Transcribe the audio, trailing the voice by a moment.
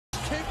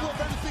capable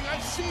of anything. I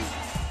see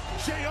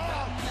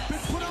JR been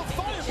put on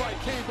fire by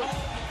Kane, but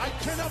I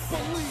cannot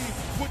believe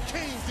what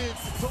Kane did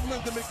to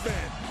Linda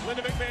McMahon.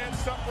 Linda McMahon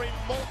suffering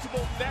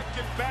multiple neck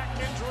and back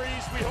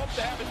injuries. We hope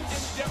to have an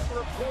in-depth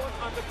report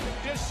on the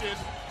condition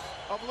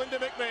of Linda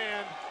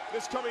McMahon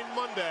this coming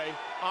Monday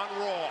on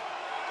Raw.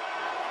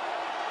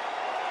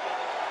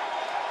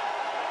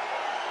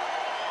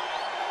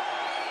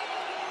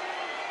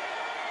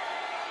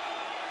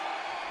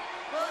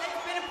 Well,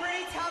 it's been a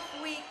pretty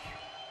tough week,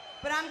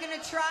 but I'm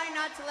gonna try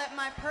not to let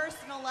my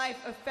personal life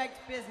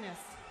affect business.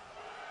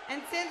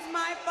 And since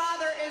my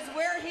father is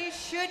where he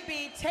should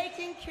be,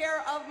 taking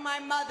care of my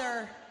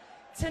mother,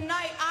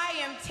 tonight I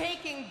am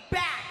taking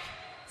back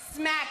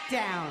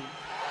SmackDown.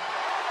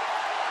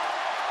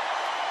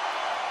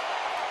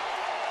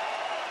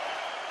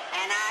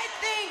 And I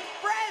think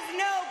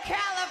Fresno,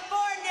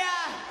 California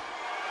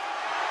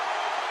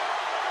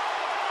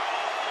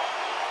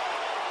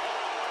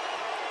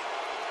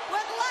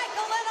would like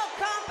a little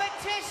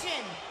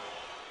competition.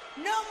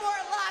 No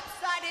more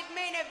lopsided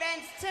main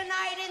events.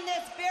 Tonight in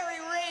this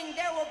very ring,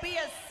 there will be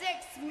a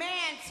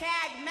 6-man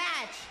tag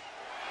match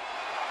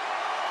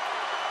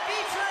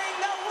featuring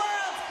the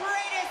world's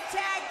greatest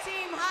tag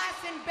team, Haas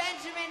and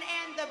Benjamin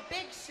and The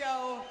Big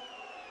Show,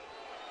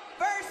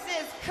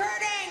 versus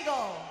Kurt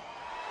Angle,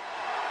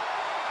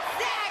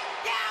 Zach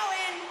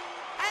Gowen,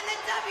 and the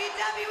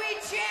WWE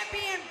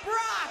Champion,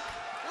 Brock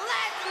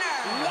Lesnar.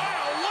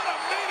 Wow, what a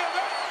main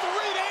event!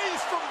 3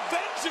 days from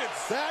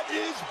Vengeance. That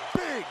is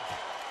big.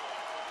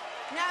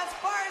 Now, as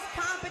far as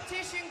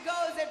competition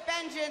goes at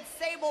Vengeance,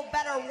 Sable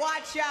better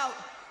watch out,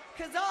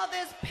 because all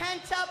this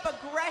pent-up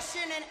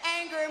aggression and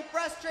anger and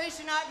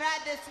frustration I've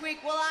had this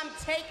week, well, I'm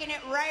taking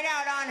it right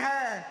out on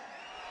her.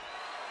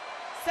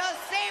 So,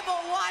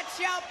 Sable,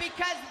 watch out,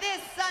 because this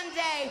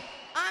Sunday,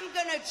 I'm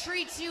gonna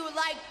treat you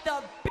like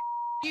the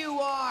you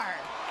are.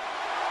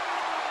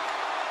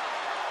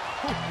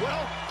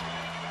 Well,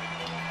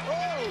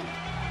 oh,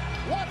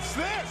 what's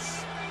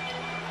this?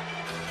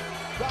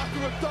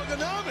 Doctor of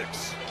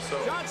Thugonomics.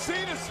 John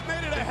Cena's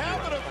made it a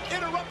habit of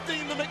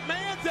interrupting the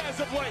McMahons as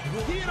of late.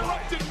 He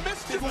interrupted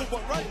Mr.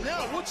 But right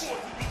now, what's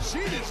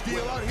Cena's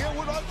deal out here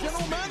with our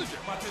general manager?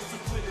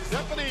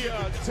 Stephanie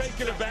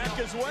taking it back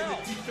as well.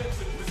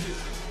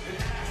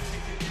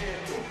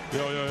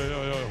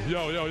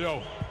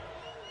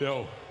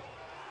 Yo.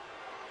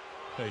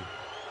 Hey.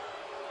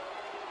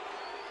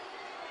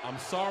 I'm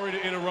sorry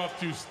to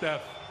interrupt you,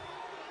 Steph.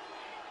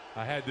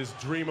 I had this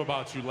dream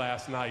about you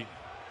last night.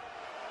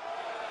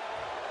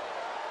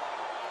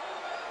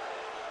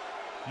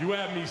 You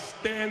had me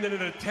standing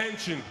at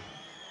attention.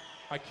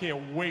 I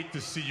can't wait to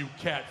see you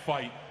cat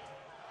fight.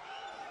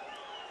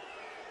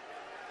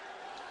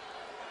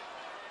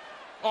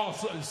 Oh,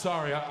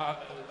 sorry,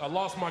 I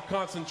lost my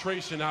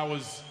concentration. I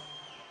was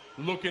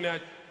looking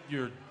at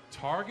your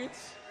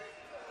targets.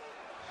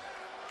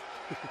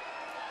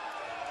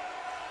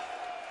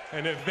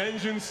 And at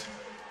Vengeance,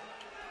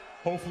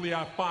 hopefully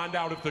I find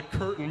out if the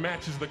curtain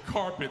matches the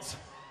carpets.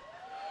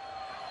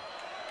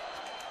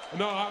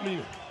 No, I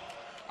mean,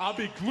 I'll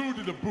be glued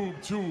to the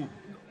boob tube.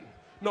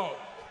 No,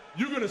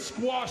 you're gonna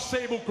squash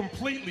Sable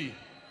completely.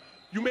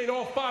 You made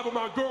all 5 of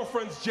my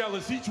girlfriends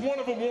jealous. Each one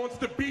of them wants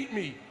to beat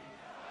me.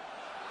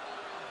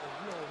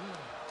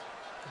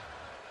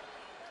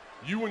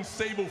 You and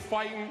Sable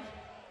fighting,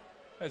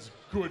 that's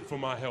good for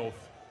my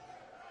health.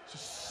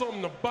 Just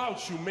something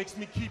about you makes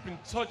me keep in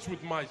touch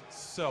with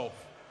myself.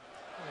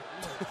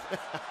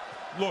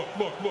 Look.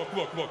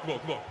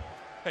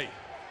 Hey,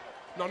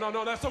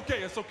 no, that's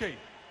okay.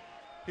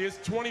 Here's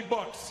 20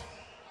 bucks.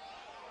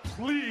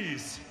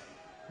 Please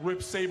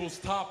rip Sable's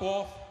top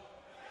off.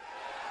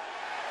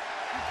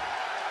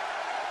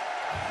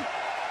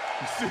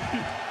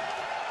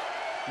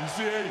 You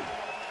see, hey,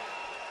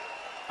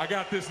 I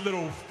got this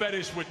little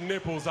fetish with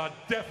nipples. I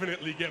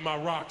definitely get my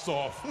rocks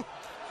off.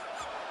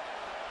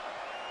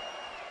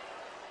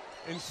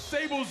 And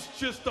Sable's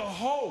just a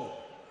hoe.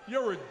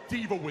 You're a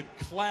diva with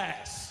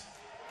class.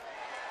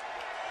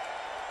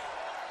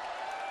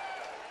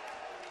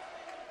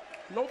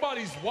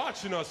 Nobody's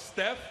watching us,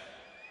 Steph.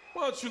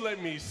 Why don't you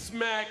let me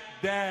smack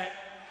that?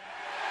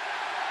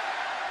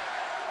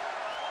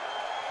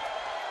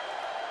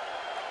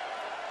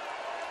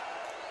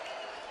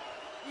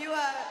 You,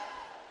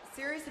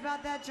 serious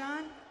about that,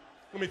 John?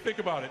 Let me think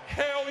about it.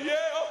 Hell yeah!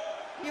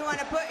 You want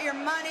to put your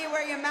money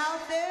where your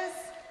mouth is?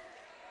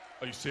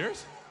 Are you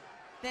serious?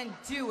 Then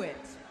do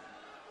it.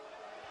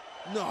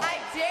 No. I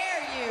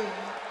dare you.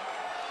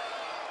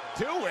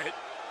 Do it?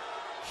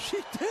 She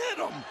did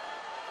him.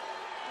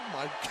 Oh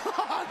my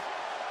God.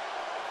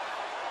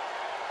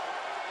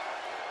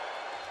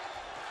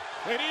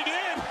 And he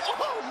did.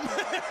 Oh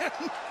man.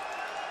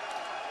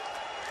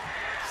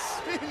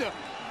 Cena.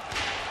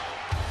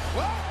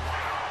 Well,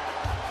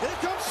 here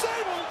comes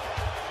Sable.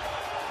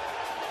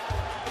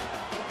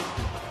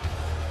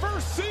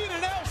 First Cena,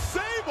 now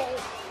Sable.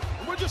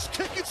 And we're just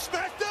kicking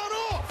SmackDown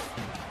off.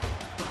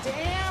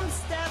 Damn,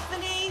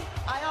 Stephanie.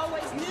 I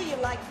always knew you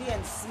liked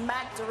being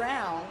smacked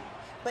around.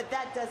 But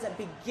that doesn't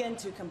begin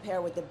to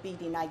compare with the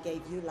beating I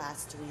gave you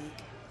last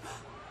week.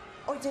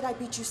 Or did I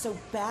beat you so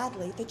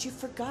badly that you've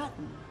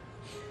forgotten?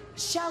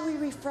 Shall we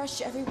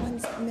refresh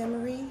everyone's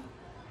memory?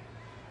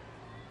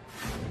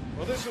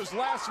 Well, this was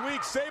last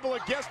week. Sable, a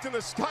guest in the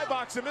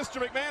skybox, and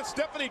Mr. McMahon.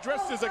 Stephanie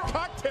dressed as a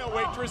cocktail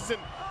waitress, and,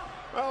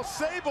 well,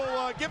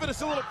 Sable giving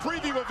us a little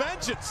preview of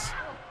Vengeance.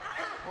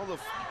 Well,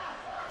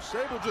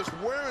 Sable just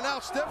wearing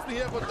out Stephanie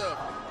here with the...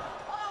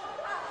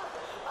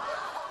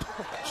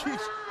 Jeez.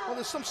 Well,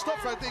 there's some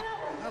stuff I think,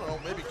 I don't know,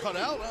 maybe cut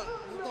out.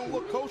 It don't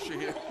look kosher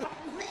here.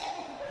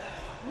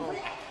 Well,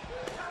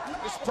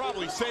 this is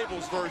probably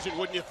Sable's version,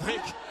 wouldn't you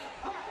think?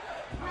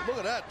 Look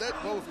at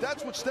that. Well, if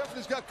that's what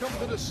Stephanie's got coming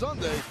to this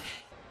Sunday.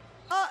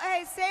 Oh,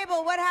 hey,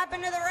 Sable, what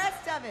happened to the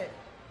rest of it?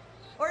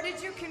 Or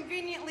did you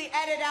conveniently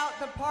edit out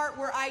the part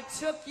where I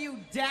took you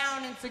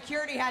down and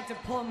security had to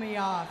pull me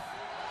off?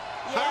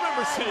 Yeah, I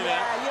remember seeing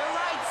that. Yeah, you're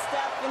right,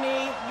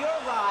 Stephanie.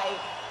 You're right.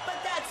 But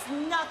that's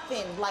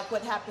nothing like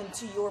what happened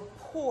to your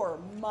poor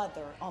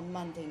mother on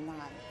Monday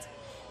night.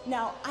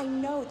 Now, I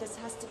know this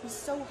has to be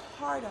so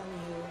hard on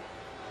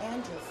you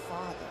and your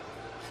father.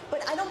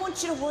 But I don't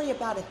want you to worry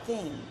about a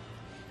thing.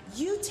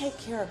 You take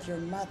care of your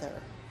mother,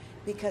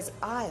 because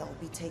I'll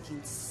be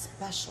taking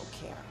special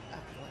care of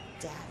your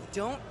daddy.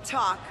 Don't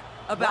talk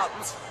about...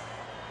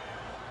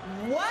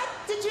 What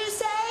did you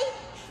say?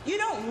 You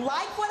don't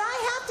like what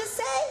I have to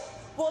say?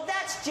 Well,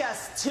 that's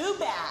just too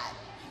bad.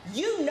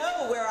 You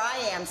know where I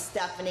am,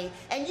 Stephanie,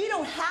 and you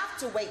don't have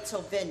to wait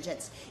till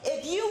Vengeance.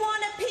 If you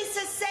want a piece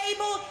of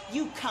Sable,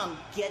 you come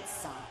get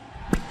some.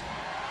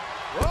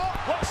 Well,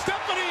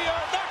 Stephanie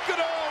not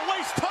gonna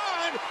waste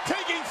time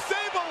taking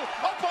Sable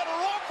up on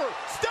her offer.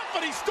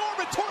 Stephanie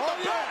storming toward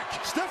the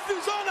back.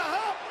 Stephanie's on the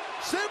hop.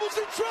 Sable's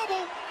in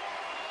trouble.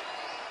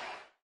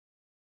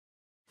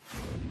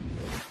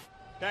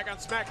 Back on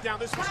SmackDown,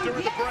 this was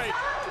during the break.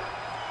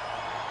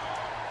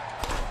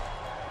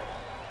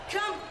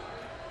 Come.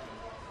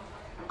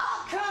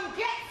 I'll come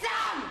get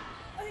some.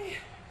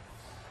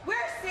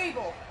 Where's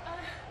Sable?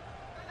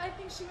 I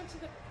think she went to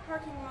the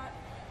parking lot.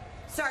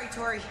 Sorry,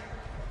 Tori.